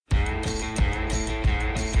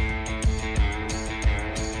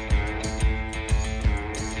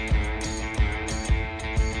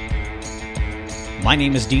My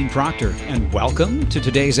name is Dean Proctor, and welcome to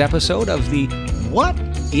today's episode of the What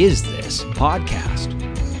Is This podcast.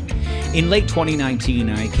 In late 2019,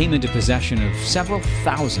 I came into possession of several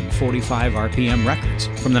thousand 45 RPM records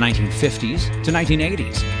from the 1950s to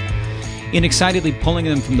 1980s. In excitedly pulling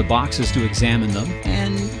them from the boxes to examine them,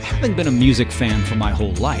 and having been a music fan for my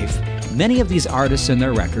whole life, many of these artists and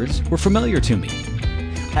their records were familiar to me.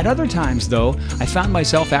 At other times, though, I found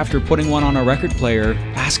myself after putting one on a record player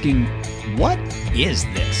asking, what is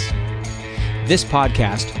this? This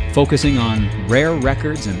podcast, focusing on rare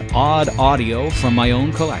records and odd audio from my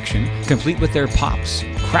own collection, complete with their pops,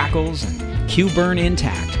 crackles, and cue-burn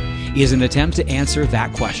intact, is an attempt to answer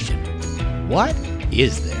that question. What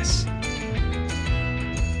is this?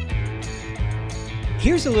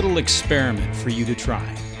 Here's a little experiment for you to try.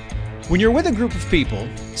 When you're with a group of people,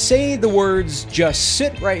 say the words, "Just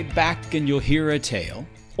sit right back and you'll hear a tale,"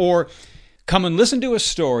 or "Come and listen to a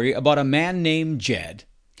story about a man named Jed,"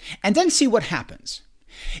 and then see what happens.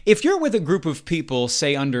 If you're with a group of people,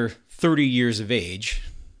 say under 30 years of age,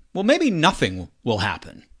 well, maybe nothing will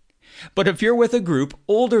happen. But if you're with a group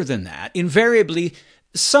older than that, invariably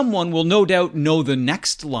someone will no doubt know the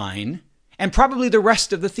next line and probably the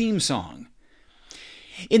rest of the theme song.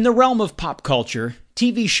 In the realm of pop culture,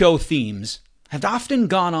 TV show themes have often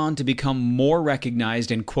gone on to become more recognized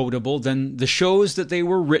and quotable than the shows that they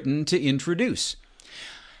were written to introduce.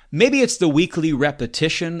 Maybe it's the weekly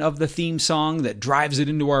repetition of the theme song that drives it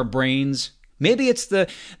into our brains. Maybe it's the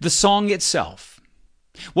song itself.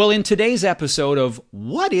 Well, in today's episode of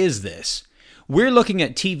What Is This?, we're looking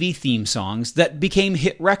at TV theme songs that became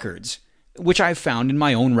hit records, which I've found in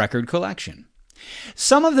my own record collection.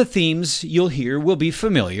 Some of the themes you'll hear will be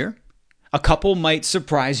familiar. A couple might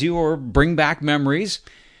surprise you or bring back memories.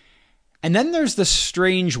 And then there's the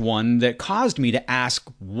strange one that caused me to ask,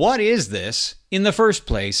 what is this, in the first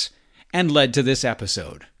place, and led to this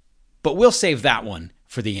episode. But we'll save that one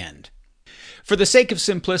for the end. For the sake of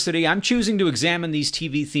simplicity, I'm choosing to examine these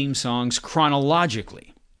TV theme songs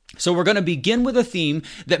chronologically. So we're going to begin with a theme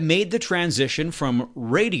that made the transition from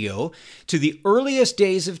radio to the earliest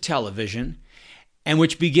days of television, and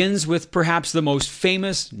which begins with perhaps the most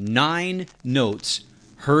famous 9 notes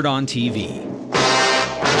heard on TV.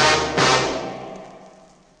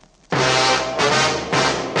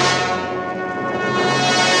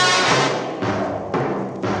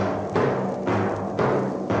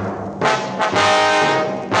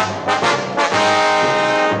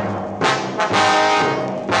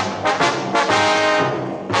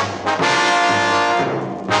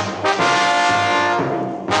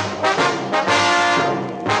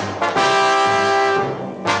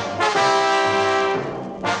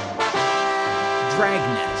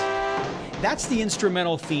 That's the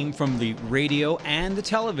instrumental theme from the radio and the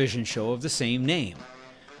television show of the same name.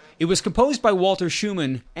 It was composed by Walter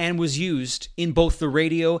Schumann and was used in both the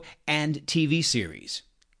radio and TV series.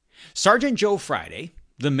 Sergeant Joe Friday,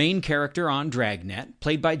 the main character on Dragnet,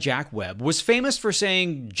 played by Jack Webb, was famous for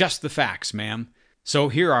saying, "Just the facts, ma'am." So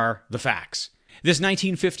here are the facts. This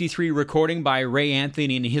 1953 recording by Ray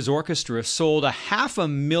Anthony and his orchestra sold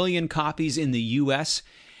 500,000 copies in the U.S.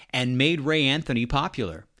 and made Ray Anthony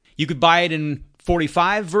popular. You could buy it in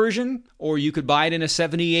 45 version, or you could buy it in a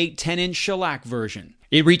 78 10-inch shellac version.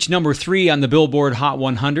 It reached number 3 on the Billboard Hot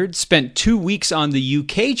 100, spent 2 weeks on the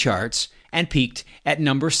UK charts, and peaked at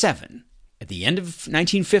number 7 at the end of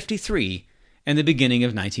 1953 and the beginning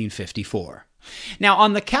of 1954. Now,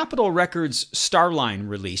 on the Capitol Records Starline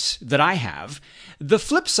release that I have, the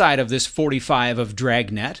flip side of this 45 of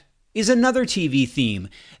Dragnet is another TV theme,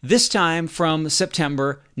 this time from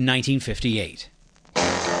September 1958.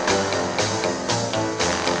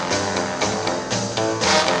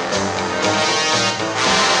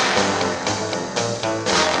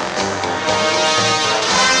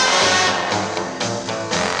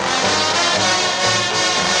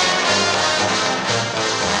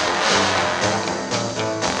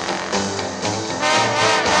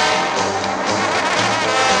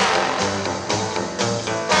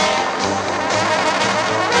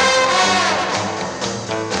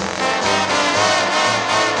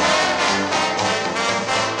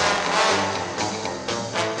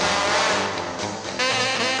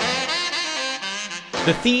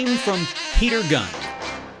 The theme from Peter Gunn.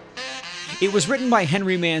 It was written by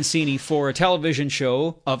Henry Mancini for a television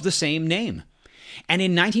show of the same name. And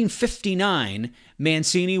in 1959,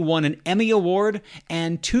 Mancini won an Emmy Award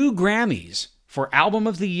and 2 Grammys for Album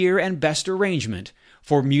of the Year and Best Arrangement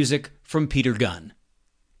for music from Peter Gunn.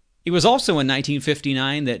 It was also in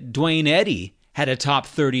 1959 that Duane Eddy had a top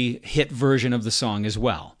 30 hit version of the song as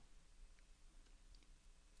well.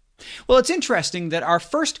 Well, it's interesting that our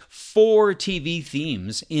first 4 TV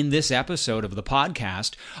themes in this episode of the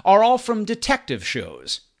podcast are all from detective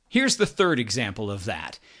shows. Here's the third example of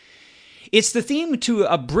that. It's the theme to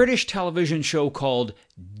a British television show called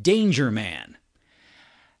Danger Man.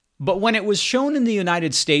 But when it was shown in the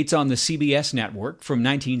United States on the CBS network from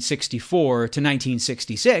 1964 to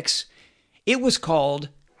 1966, it was called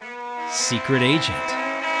Secret Agent.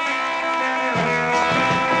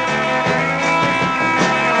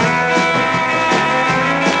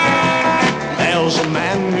 There's a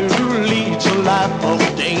man who leads a life of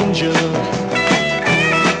danger.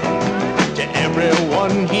 To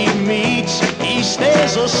everyone he meets, he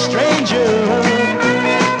stays a stranger.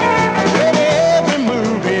 With every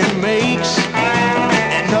move he makes,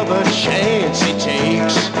 another chance he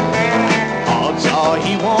takes. Odds are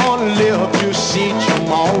he won't live to see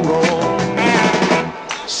tomorrow.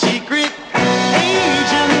 Secret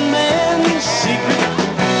agent man, secret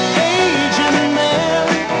agent man.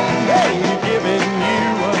 They've given you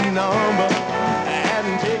a number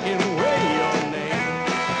and taken away your name.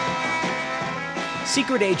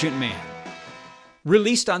 Secret Agent Man.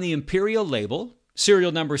 Released on the Imperial label,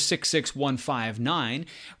 serial number 66159,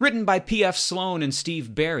 written by P.F. Sloan and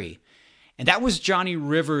Steve Barry. And that was Johnny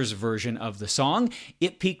Rivers' version of the song.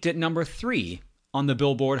 It peaked at number 3 on the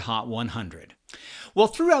Billboard Hot 100. Well,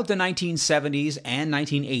 throughout the 1970s and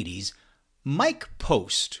 1980s, Mike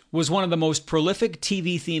Post was one of the most prolific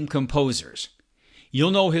TV theme composers.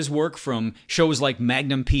 You'll know his work from shows like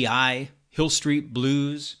Magnum P.I., Hill Street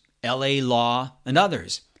Blues, L.A. Law, and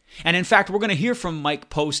others. And in fact, we're going to hear from Mike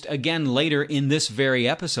Post again later in this very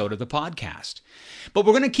episode of the podcast. But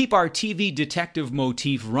we're going to keep our TV detective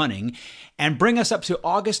motif running and bring us up to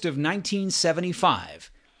August of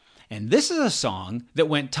 1975. And this is a song that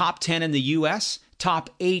went top 10 in the US, top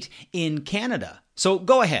 8 in Canada. So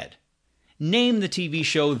go ahead. Name the TV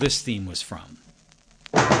show this theme was from.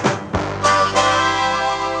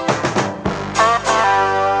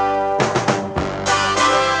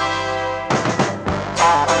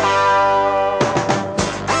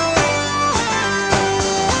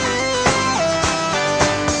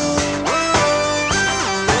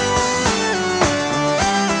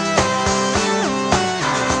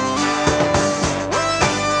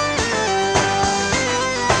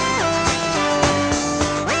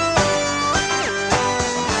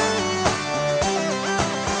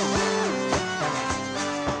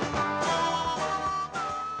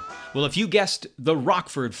 Well, if you guessed The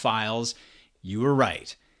Rockford Files, you were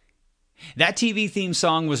right. That TV theme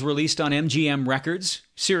song was released on MGM Records,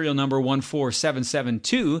 serial number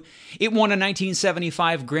 14772. It won a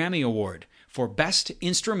 1975 Grammy Award for Best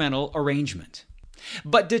Instrumental Arrangement.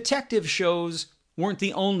 But detective shows weren't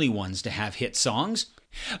the only ones to have hit songs.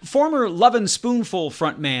 Former Lovin' Spoonful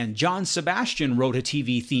frontman John Sebastian wrote a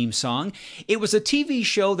TV theme song. It was a TV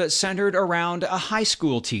show that centered around a high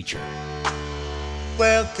school teacher.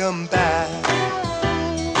 Welcome back.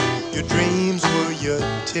 Your dreams were your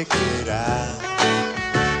ticket out.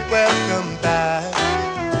 Welcome back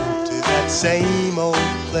to that same old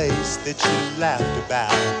place that you laughed about.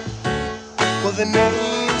 Well, the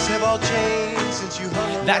names have all changed since you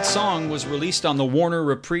hung around. That song was released on the Warner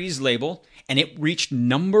Reprise label, and it reached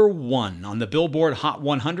number 1 on the Billboard Hot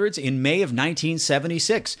 100s in May of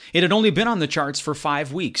 1976. It had only been on the charts for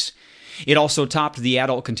 5 weeks. It also topped the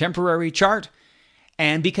Adult Contemporary chart.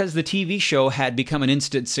 And because the TV show had become an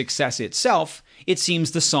instant success itself, it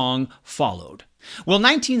seems the song followed. Well,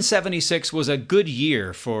 1976 was a good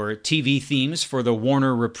year for TV themes for the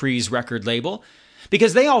Warner Reprise record label,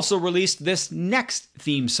 because they also released this next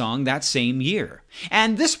theme song that same year.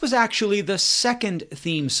 And this was actually the second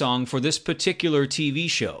theme song for this particular TV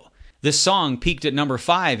show. This song peaked at number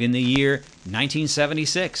 5 in the year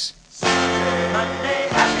 1976. Monday,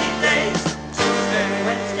 happy days. Tuesday,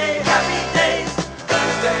 Wednesday, happy days.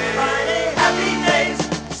 Thursday, Friday, happy days.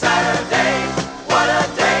 Saturday, what a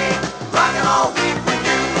day. Rockin' all week with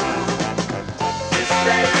you. This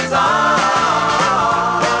day is on.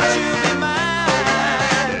 Won't you be mine?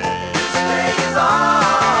 This day is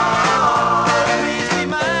on. Please be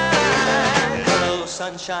mine. Hello,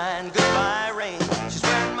 sunshine. Goodbye, rain. She's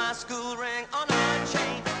wearing my school ring on her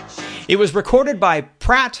chain. It was recorded by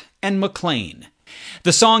Pratt and McLean.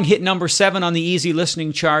 The song hit number 7 on the Easy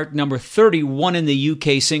Listening chart, number 31 in the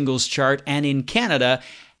UK singles chart, and in Canada,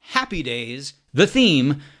 Happy Days, the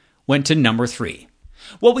theme, went to number 3.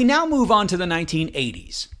 Well, we now move on to the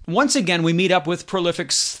 1980s. Once again, we meet up with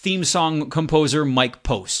prolific theme song composer Mike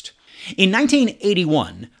Post. In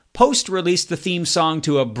 1981, Post released the theme song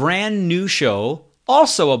to a brand new show,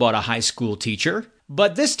 also about a high school teacher,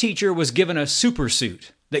 but this teacher was given a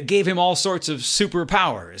supersuit. that gave him all sorts of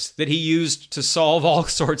superpowers that he used to solve all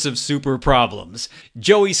sorts of super problems.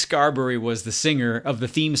 Joey Scarberry was the singer of the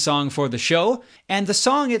theme song for the show, and the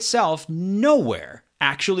song itself nowhere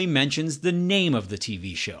actually mentions the name of the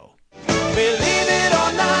TV show. Believe it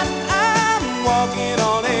or not, I'm walking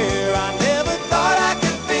on air. I never thought I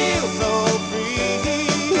could feel so free.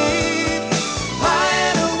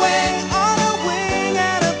 Flying away on a wing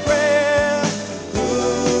and a prayer.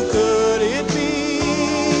 Who could it be?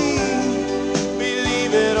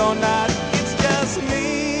 Believe it or not, it's just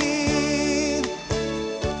me.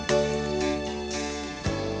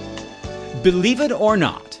 Believe it or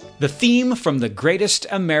not, the theme from The Greatest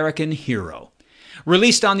American Hero.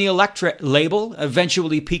 Released on the Elektra label,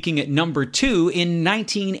 eventually peaking at number 2 in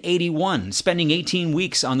 1981, spending 18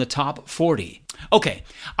 weeks on the top 40. Okay,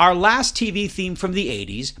 our last TV theme from the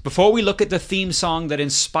 80s, before we look at the theme song that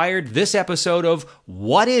inspired this episode of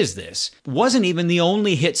What Is This?, wasn't even the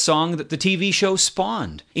only hit song that the TV show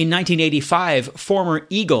spawned. In 1985, former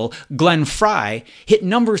Eagle Glenn Frey hit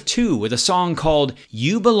number 2 with a song called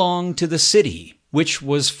You Belong to the City, which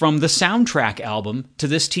was from the soundtrack album to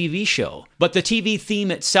this TV show. But the TV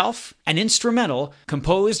theme itself, an instrumental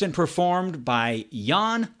composed and performed by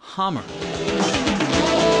Jan Hammer.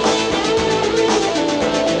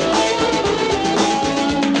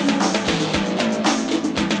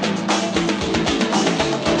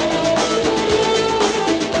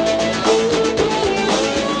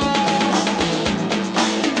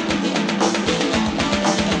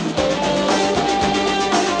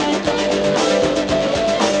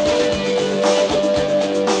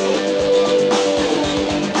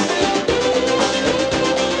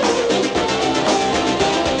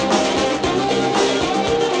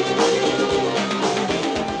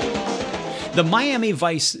 The Miami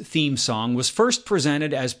Vice theme song was first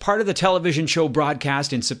presented as part of the television show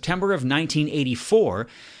broadcast in September of 1984,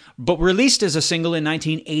 but released as a single in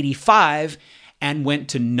 1985 and went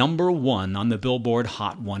to number 1 on the Billboard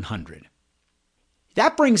Hot 100.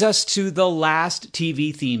 That brings us to the last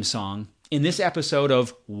TV theme song in this episode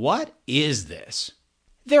of What Is This?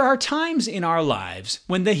 There are times in our lives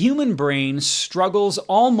when the human brain struggles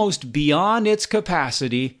almost beyond its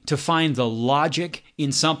capacity to find the logic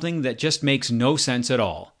in something that just makes no sense at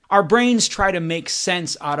all. Our brains try to make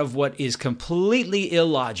sense out of what is completely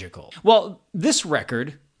illogical. Well, this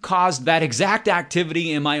record caused that exact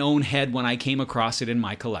activity in my own head when I came across it in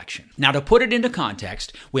my collection. Now, to put it into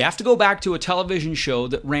context, we have to go back to a television show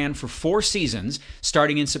that ran for 4 seasons,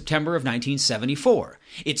 starting in September of 1974.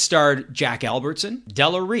 It starred Jack Albertson,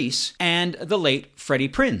 Della Reese, and the late Freddie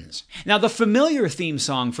Prinze. Now, the familiar theme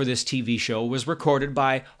song for this TV show was recorded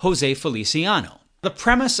by Jose Feliciano. The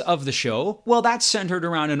premise of the show, well, that's centered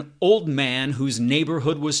around an old man whose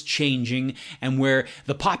neighborhood was changing and where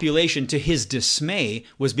the population, to his dismay,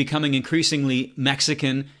 was becoming increasingly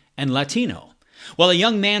Mexican and Latino. Well, a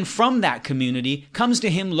young man from that community comes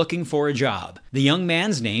to him looking for a job. The young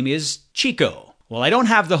man's name is Chico. Well, I don't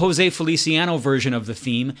have the Jose Feliciano version of the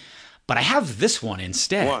theme, but I have this one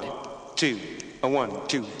instead. 1, 2, 1,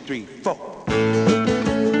 2, 3, 4.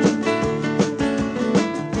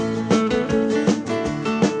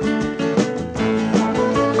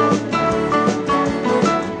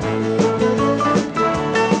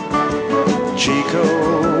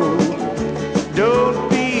 Chico, don't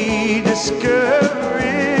be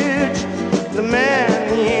discouraged. The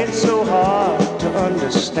man ain't so hard to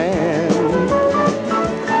understand.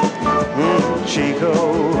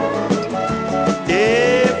 Chico,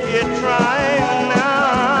 if you're trying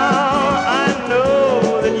now, I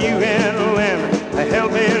know that you can lend a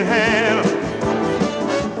helping hand.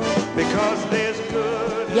 Because there's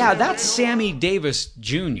good. Yeah, that's Sammy Davis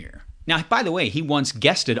Jr. Now, by the way, he once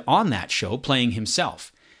guested on that show playing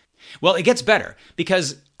himself. Well, it gets better,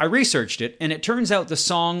 because I researched it, and it turns out the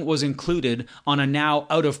song was included on a now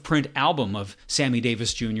out-of-print album of Sammy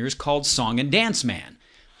Davis Jr.'s called Song and Dance Man.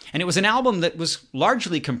 And it was an album that was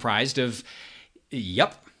largely comprised of,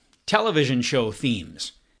 television show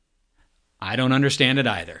themes. I don't understand it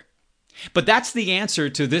either. But that's the answer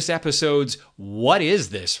to this episode's What Is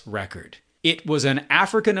This record? It was an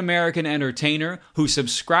African-American entertainer who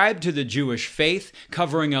subscribed to the Jewish faith,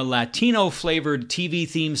 covering a Latino-flavored TV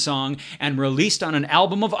theme song and released on an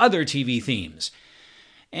album of other TV themes.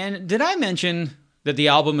 And did I mention that the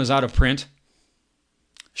album is out of print?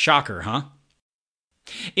 Shocker, huh?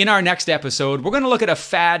 In our next episode, we're going to look at a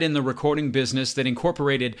fad in the recording business that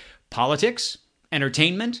incorporated politics,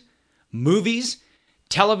 entertainment, movies,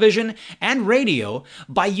 television, and radio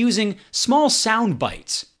by using small sound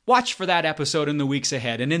bites. Watch for that episode in the weeks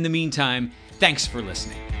ahead, and in the meantime, thanks for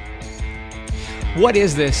listening. What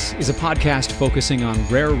Is This is a podcast focusing on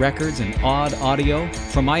rare records and odd audio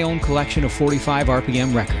from my own collection of 45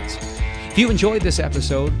 RPM records. If you enjoyed this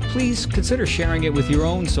episode, please consider sharing it with your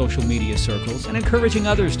own social media circles and encouraging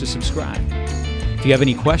others to subscribe. If you have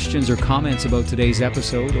any questions or comments about today's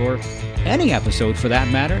episode, or any episode for that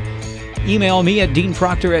matter, email me at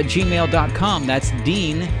deanproctor@gmail.com. That's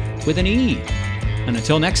Dean with an E. And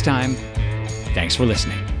until next time, thanks for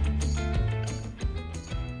listening.